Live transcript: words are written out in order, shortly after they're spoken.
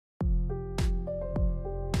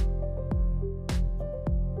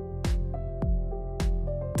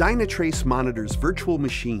Dynatrace monitors virtual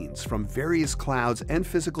machines from various clouds and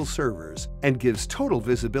physical servers and gives total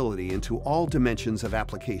visibility into all dimensions of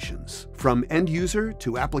applications, from end user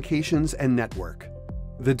to applications and network.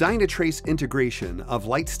 The Dynatrace integration of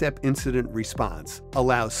Lightstep Incident Response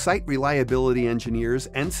allows site reliability engineers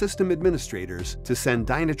and system administrators to send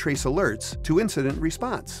Dynatrace alerts to incident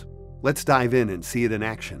response. Let's dive in and see it in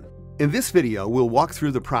action. In this video, we'll walk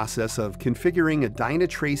through the process of configuring a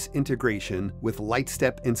Dynatrace integration with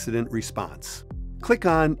Lightstep Incident Response. Click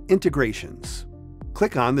on Integrations.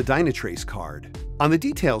 Click on the Dynatrace card. On the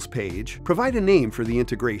Details page, provide a name for the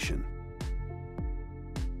integration.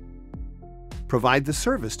 Provide the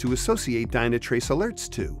service to associate Dynatrace alerts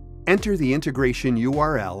to. Enter the integration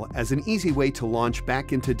URL as an easy way to launch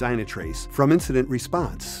back into Dynatrace from Incident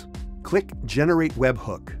Response. Click Generate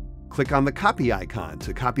Webhook. Click on the copy icon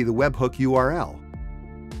to copy the webhook URL.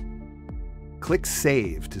 Click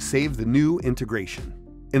Save to save the new integration.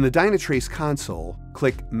 In the Dynatrace console,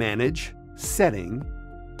 click Manage, Setting,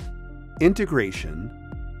 Integration,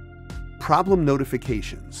 Problem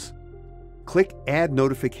Notifications. Click Add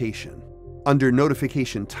Notification. Under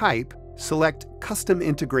Notification Type, select Custom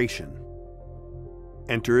Integration.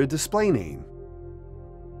 Enter a display name.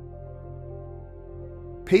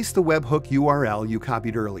 Paste the webhook URL you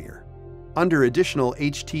copied earlier. Under Additional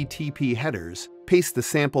HTTP headers, paste the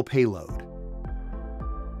sample payload.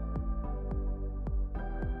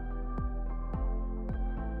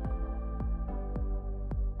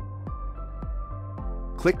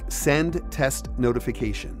 Click Send Test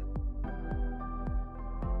Notification.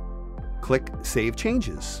 Click Save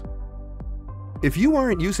Changes. If you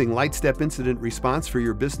aren't using Lightstep Incident Response for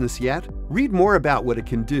your business yet, read more about what it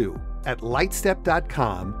can do at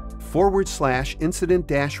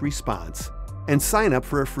lightstep.com/incident-response and sign up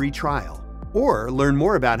for a free trial. Or learn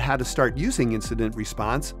more about how to start using Incident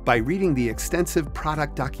Response by reading the extensive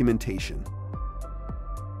product documentation.